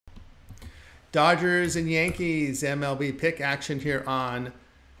Dodgers and Yankees MLB pick action here on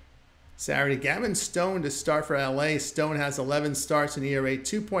Saturday. Gavin Stone to start for LA. Stone has 11 starts, an ERA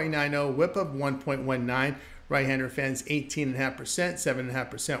 2.90, whip of 1.19. Right-hander fans 18.5%,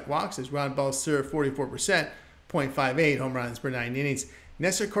 7.5% walks. His ground balls served 44%, 0.58 home runs per 9 innings.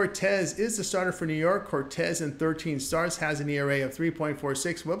 Nestor Cortes is the starter for New York. Cortes in 13 starts has an ERA of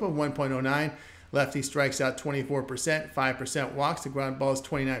 3.46, whip of 1.09. Lefty strikes out 24%, 5% walks. The ground balls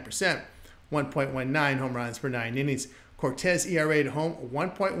 29%, 1.19 home runs per 9 innings. Cortes ERA at home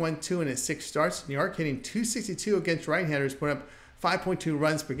 1.12 in his 6 starts. New York hitting .262 against right-handers, putting up 5.2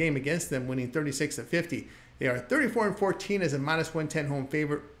 runs per game against them, winning 36-50. They are 34-14 as a -110 home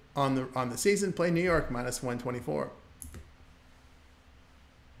favorite on the season. Play New York -124.